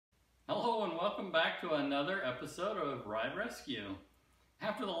Hello and welcome back to another episode of Ride Rescue.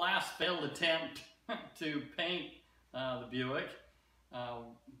 After the last failed attempt to paint the Buick,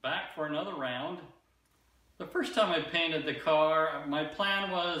 back for another round. The first time I painted the car, my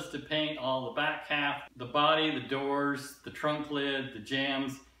plan was to paint all the back half, the body, the doors, the trunk lid, the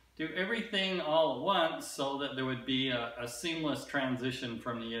jambs, do everything all at once so that there would be a seamless transition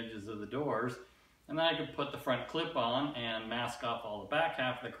from the edges of the doors. And then I could put the front clip on and mask off all the back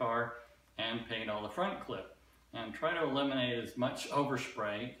half of the car and paint all the front clip and try to eliminate as much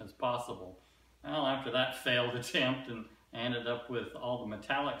overspray as possible. Well, after that failed attempt, and I ended up with all the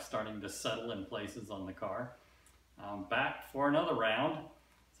metallics starting to settle in places on the car. Back for another round.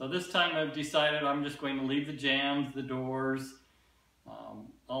 So this time I've decided I'm just going to leave the jambs, the doors,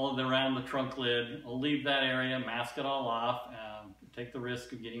 all of around the trunk lid. I'll leave that area, mask it all off, take the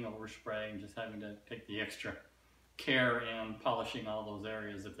risk of getting overspray and just having to take the extra care in polishing all those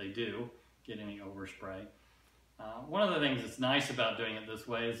areas if they do get any overspray. One of the things that's nice about doing it this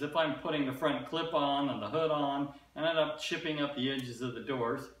way is if I'm putting the front clip on and the hood on and end up chipping up the edges of the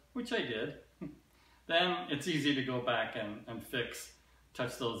doors, which I did, then it's easy to go back and fix,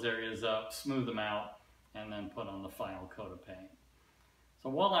 touch those areas up, smooth them out, and then put on the final coat of paint. So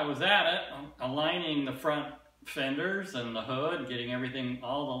while I was at it, aligning the front fenders and the hood, getting everything,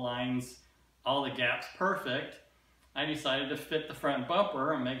 all the lines, all the gaps perfect, I decided to fit the front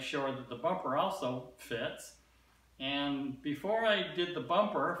bumper and make sure that the bumper also fits. And before I did the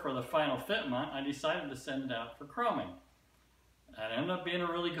bumper for the final fitment, I decided to send it out for chroming. That ended up being a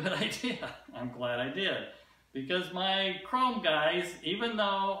really good idea. I'm glad I did. Because my chrome guys, even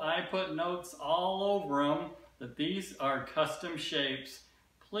though I put notes all over them that these are custom shapes,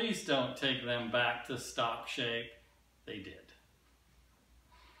 please don't take them back to stock shape. They did.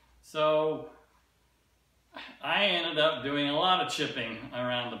 So I ended up doing a lot of chipping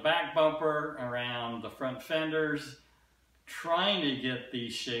around the back bumper, around the front fenders, trying to get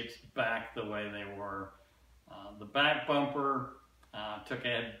these shapes back the way they were. The back bumper took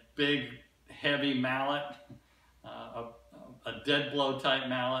a big, heavy mallet, a dead blow type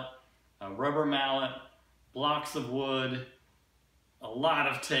mallet, a rubber mallet, blocks of wood, a lot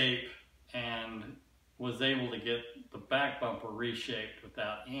of tape, and was able to get the back bumper reshaped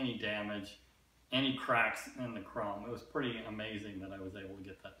without any damage, any cracks in the chrome. It was pretty amazing that I was able to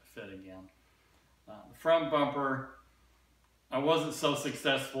get that to fit again. The front bumper, I wasn't so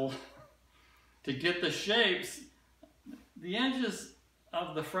successful. To get the shapes, the edges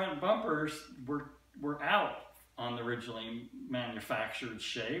of the front bumpers were out on the originally manufactured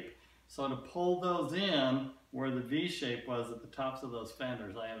shape. So to pull those in where the V shape was at the tops of those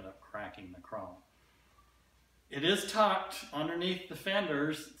fenders, I ended up cracking the chrome. It is tucked underneath the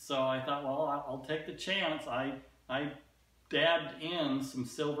fenders, so I thought, well, I'll take the chance. I dabbed in some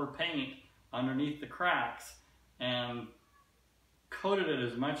silver paint underneath the cracks and coated it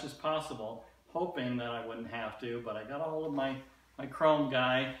as much as possible, hoping that I wouldn't have to, but I got a hold of my chrome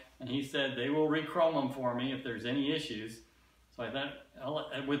guy, and he said they will re-chrome them for me if there's any issues. So I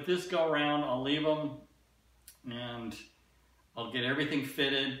thought, with this go around, I'll leave them and I'll get everything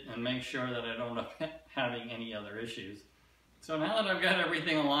fitted and make sure that I don't end up having any other issues. So now that I've got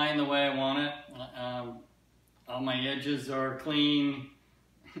everything aligned the way I want it, all my edges are clean,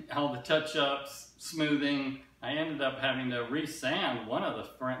 all the touch-ups, smoothing, I ended up having to re-sand one of the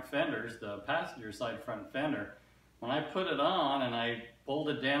front fenders, the passenger side front fender. When I put it on and I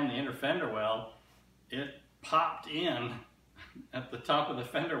bolted down the inner fender well, it popped in at the top of the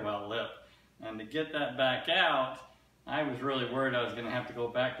fender well lip. And to get that back out, I was really worried I was going to have to go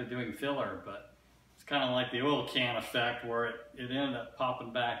back to doing filler, but it's kind of like the oil can effect where it ended up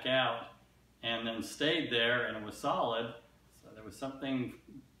popping back out and then stayed there and it was solid. So there was something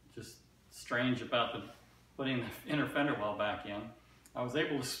just strange about putting the inner fender well back in. I was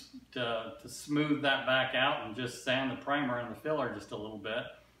able to smooth that back out and just sand the primer and the filler just a little bit,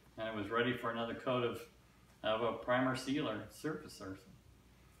 and it was ready for another coat of a primer sealer surfacer.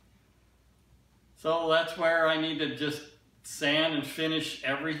 So that's where I need to just sand and finish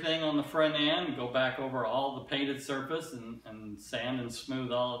everything on the front end, go back over all the painted surface and sand and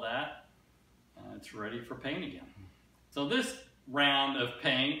smooth all of that. And it's ready for paint again. So this round of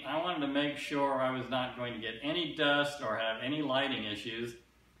paint, I wanted to make sure I was not going to get any dust or have any lighting issues.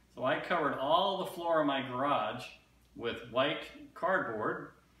 So I covered all the floor of my garage with white cardboard,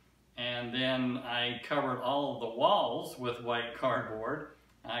 and then I covered all of the walls with white cardboard.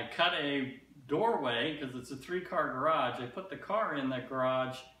 I cut a doorway, because it's a 3-car garage. I put the car in the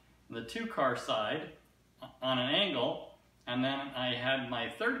garage, the 2-car side on an angle, and then I had my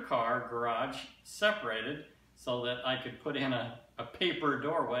 3rd car garage separated so that I could put in a a paper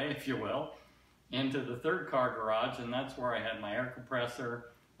doorway, if you will, into the third car garage, and that's where I had my air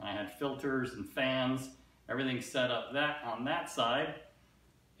compressor, and I had filters and fans, everything set up on that side,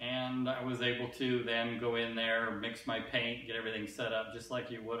 and I was able to then go in there, mix my paint, get everything set up just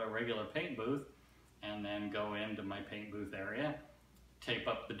like you would a regular paint booth, and then go into my paint booth area, tape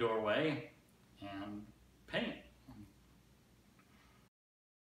up the doorway, and paint.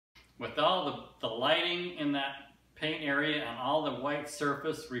 With all the lighting in that paint area and all the white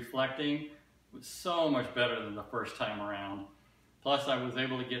surface reflecting, it was so much better than the first time around. Plus I was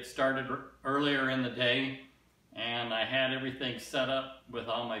able to get started earlier in the day, and I had everything set up with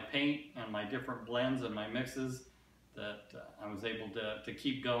all my paint and my different blends and my mixes that I was able to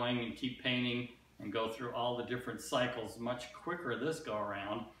keep going and keep painting and go through all the different cycles much quicker this go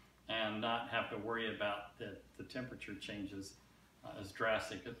around and not have to worry about the temperature changes as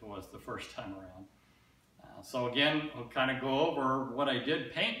drastic as it was the first time around. So again, we'll kind of go over what I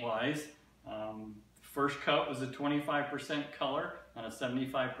did paint-wise. First coat was a 25% color and a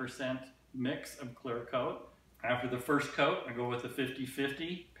 75% mix of clear coat. After the first coat, I go with a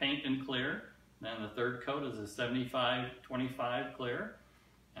 50-50 paint and clear. Then the third coat is a 75-25 clear.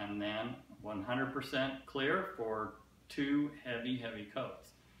 And then 100% clear for 2 heavy coats.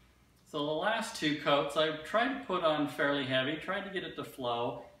 So the last 2 coats I tried to put on fairly heavy, tried to get it to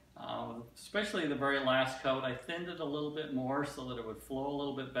flow. Especially the very last coat, I thinned it a little bit more so that it would flow a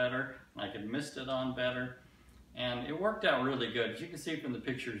little bit better and I could mist it on better. And it worked out really good. As you can see from the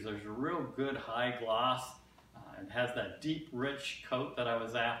pictures, there's a real good high gloss. It has that deep, rich coat that I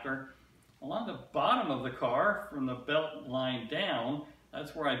was after. Along the bottom of the car, from the belt line down,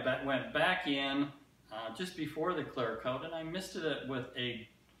 that's where I went back in just before the clear coat, and I misted it with a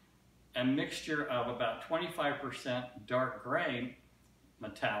mixture of about 25% dark gray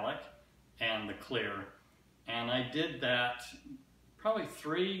metallic and the clear. And I did that probably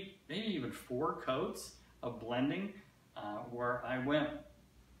 3, maybe even 4 coats of blending where I went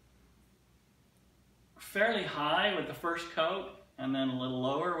fairly high with the first coat and then a little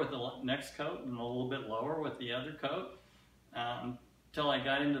lower with the next coat and a little bit lower with the other coat until I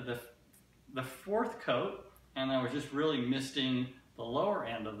got into the 4th coat, and I was just really misting the lower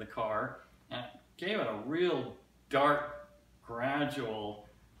end of the car, and it gave it a real dark gradual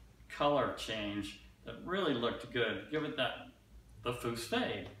color change that really looked good. Give it the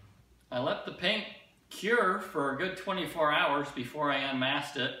fade. I let the paint cure for a good 24 hours before I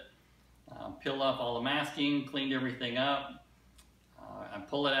unmasked it. Peeled off all the masking, cleaned everything up. I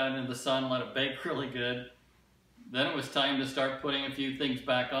pulled it out into the sun, let it bake really good. Then it was time to start putting a few things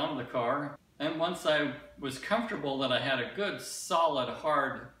back on the car. And once I was comfortable that I had a good, solid,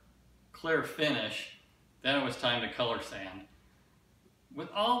 hard, clear finish, then it was time to color sand. With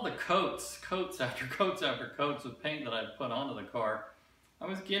all the coats after coats after coats of paint that I'd put onto the car, I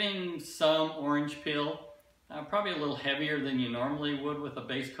was getting some orange peel, probably a little heavier than you normally would with a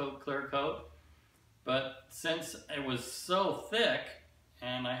base coat, clear coat. But since it was so thick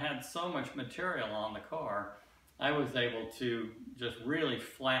and I had so much material on the car, I was able to just really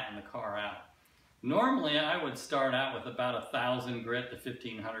flatten the car out. Normally I would start out with about 1,000 grit to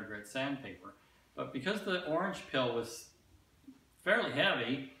 1,500 grit sandpaper, but because the orange peel was fairly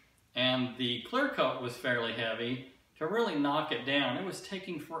heavy and the clear coat was fairly heavy, to really knock it down, it was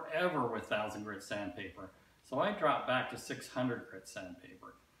taking forever with 1,000 grit sandpaper. So I dropped back to 600 grit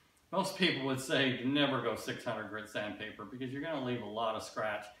sandpaper. Most people would say never go 600 grit sandpaper because you're going to leave a lot of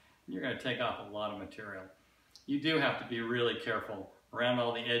scratch and you're going to take off a lot of material. You do have to be really careful around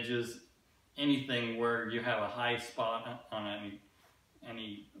all the edges, anything where you have a high spot on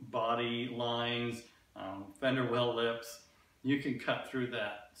any body lines, fender well lips. You can cut through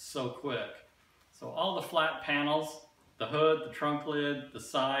that so quick. So all the flat panels, the hood, the trunk lid, the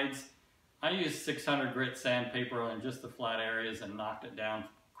sides, I used 600 grit sandpaper on just the flat areas and knocked it down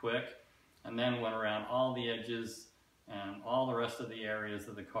quick, and then went around all the edges and all the rest of the areas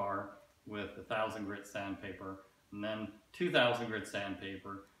of the car with 1,000 grit sandpaper, and then 2,000 grit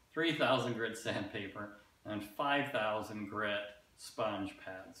sandpaper, 3,000 grit sandpaper, and 5,000 grit sponge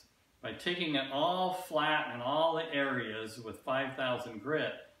pads. By taking it all flat in all the areas with 5,000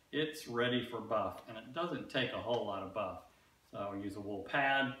 grit, it's ready for buff, and it doesn't take a whole lot of buff. So I use a wool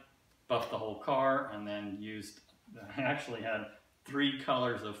pad, buff the whole car, and then I actually had 3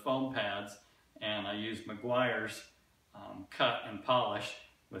 colors of foam pads, and I used Meguiar's cut and polish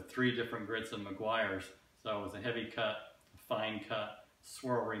with 3 different grits of Meguiar's. So it was a heavy cut, a fine cut,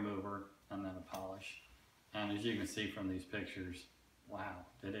 swirl remover, and then a polish. And as you can see from these pictures, wow,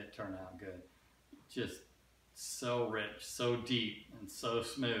 did it turn out good. Just so rich, so deep, and so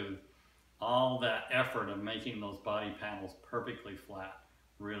smooth. all that effort of making those body panels perfectly flat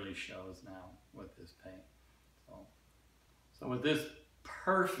really shows now with this paint. So with this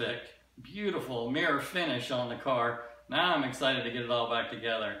perfect, beautiful mirror finish on the car, now I'm excited to get it all back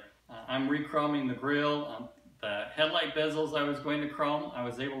together. I'm re-chroming the grille. The headlight bezels I was going to chrome, I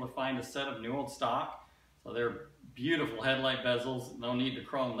was able to find a set of new old stock. So they're beautiful headlight bezels, no need to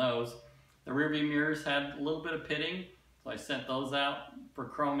chrome those. The rear view mirrors had a little bit of pitting, so I sent those out for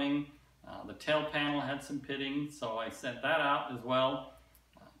chroming. The tail panel had some pitting, so I sent that out as well.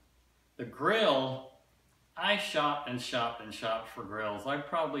 The grill, I shopped and shopped and shopped for grills. I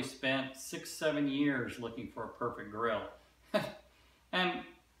probably spent 6-7 years looking for a perfect grill. And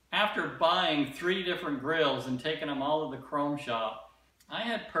after buying 3 different grills and taking them all to the chrome shop, I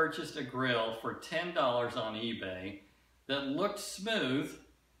had purchased a grill for $10 on eBay that looked smooth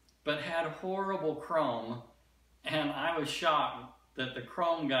but had horrible chrome, and I was shocked that the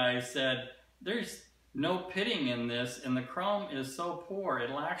chrome guy said, there's no pitting in this and the chrome is so poor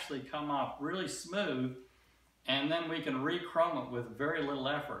it'll actually come off really smooth, and then we can re-chrome it with very little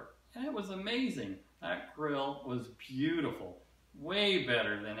effort. And it was amazing. That grill was beautiful. Way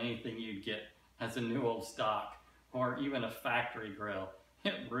better than anything you'd get as a new old stock or even a factory grill.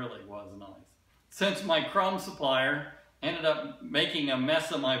 It really was nice. Since my chrome supplier ended up making a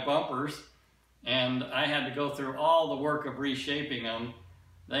mess of my bumpers and I had to go through all the work of reshaping them,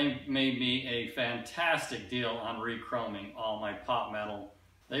 they made me a fantastic deal on re-chroming all my pot metal.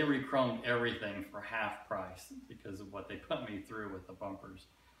 They re-chromed everything for half price because of what they put me through with the bumpers.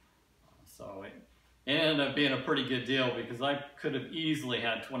 So it ended up being a pretty good deal because I could have easily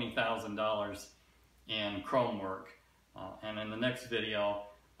had $20,000 in chrome work. And in the next video,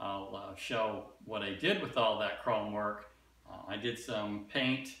 I'll show what I did with all that chrome work. I did some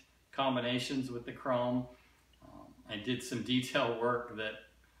paint combinations with the chrome. I did some detail work that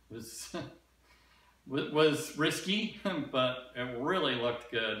was was risky, but it really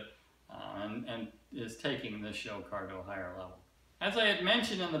looked good and is taking this show car to a higher level. As I had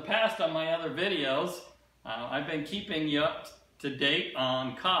mentioned in the past on my other videos, I've been keeping you up to date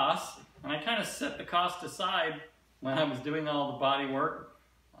on costs, and I kind of set the cost aside when I was doing all the body work,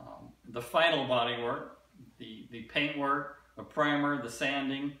 the final body work, the paint work, the primer, the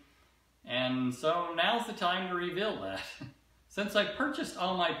sanding, and so now's the time to reveal that. Since I purchased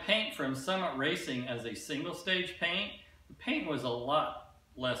all my paint from Summit Racing as a single stage paint, the paint was a lot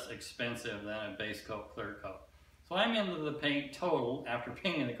less expensive than a base coat, clear coat. So I'm into the paint total, after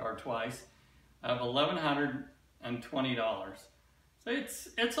painting the car twice, of $1,120. So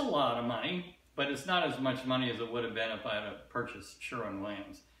it's a lot of money, but it's not as much money as it would have been if I had purchased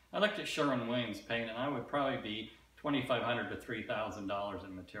Sherwin-Williams. I looked at Sherwin-Williams paint and I would probably be $2,500 to $3,000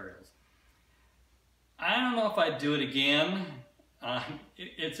 in materials. I don't know if I'd do it again.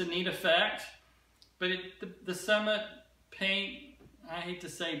 It's a neat effect, but the Summit paint, I hate to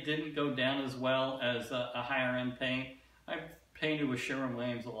say, didn't go down as well as a higher end paint. I've painted with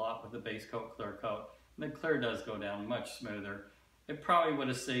Sherwin-Williams a lot with the base coat, clear coat. And the clear does go down much smoother. It probably would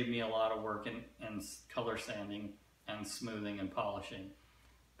have saved me a lot of work in color sanding and smoothing and polishing.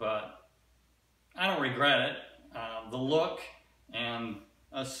 But I don't regret it. The look, and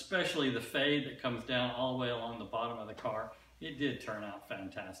especially the fade that comes down all the way along the bottom of the car, it did turn out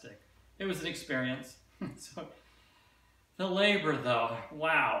fantastic. It was an experience. So, the labor though,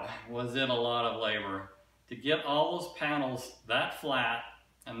 wow, was it a lot of labor. To get all those panels that flat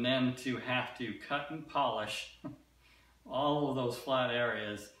and then to have to cut and polish all of those flat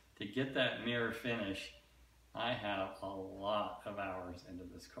areas to get that mirror finish, I have a lot of hours into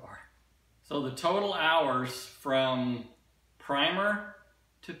this car. So the total hours from primer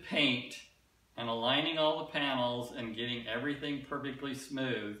to paint and aligning all the panels and getting everything perfectly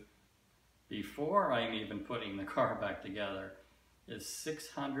smooth before I'm even putting the car back together is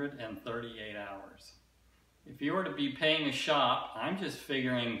 638 hours. If you were to be paying a shop, I'm just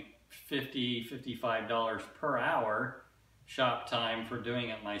figuring $50, $55 per hour shop time for doing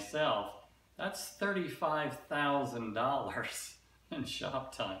it myself. That's $35,000 in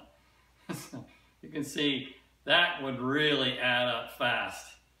shop time. You can see that would really add up fast.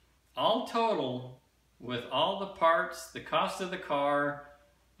 All total, with all the parts, the cost of the car,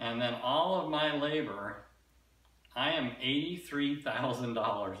 and then all of my labor, I am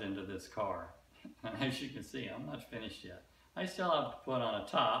 $83,000 into this car. And as you can see, I'm not finished yet. I still have to put on a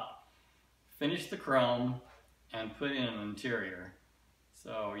top, finish the chrome, and put in an interior.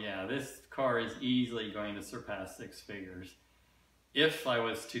 So yeah, this car is easily going to surpass 6 figures if I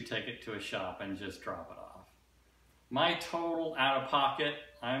was to take it to a shop and just drop it off. My total out of pocket,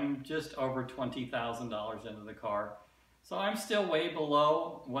 I'm just over $20,000 into the car. So I'm still way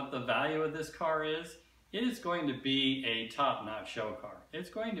below what the value of this car is. It is going to be a top-notch show car. It's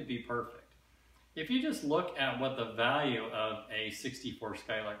going to be perfect. If you just look at what the value of a 64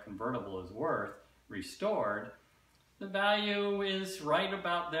 Skylark Convertible is worth, restored, the value is right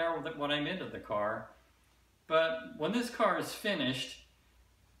about there with what I'm into the car. But when this car is finished,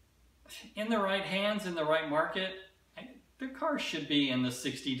 in the right hands, in the right market, the car should be in the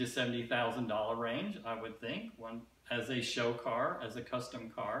 $60,000 to $70,000 range, I would think, as a show car, as a custom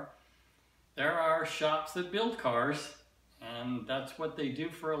car. There are shops that build cars, and that's what they do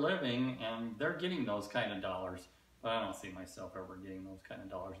for a living, and they're getting those kind of dollars. But I don't see myself ever getting those kind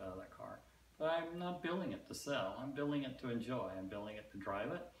of dollars out of that car. But I'm not building it to sell. I'm building it to enjoy. I'm building it to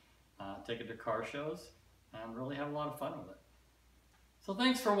drive it, take it to car shows, and really have a lot of fun with it. So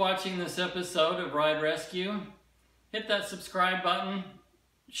thanks for watching this episode of Ride Rescue. Hit that subscribe button,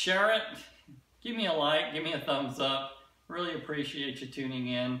 share it, give me a like, give me a thumbs up. Really appreciate you tuning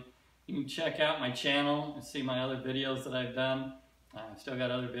in. You can check out my channel and see my other videos that I've done. I've still got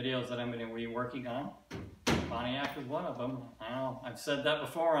other videos that I'm going to be working on. Pontiac is one of them. I know, I've said that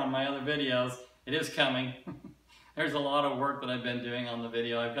before on my other videos. It is coming. There's a lot of work that I've been doing on the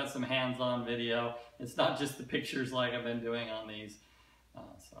video. I've got some hands-on video. It's not just the pictures like I've been doing on these.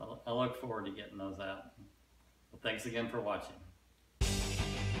 So I look forward to getting those out. Well, thanks again for watching.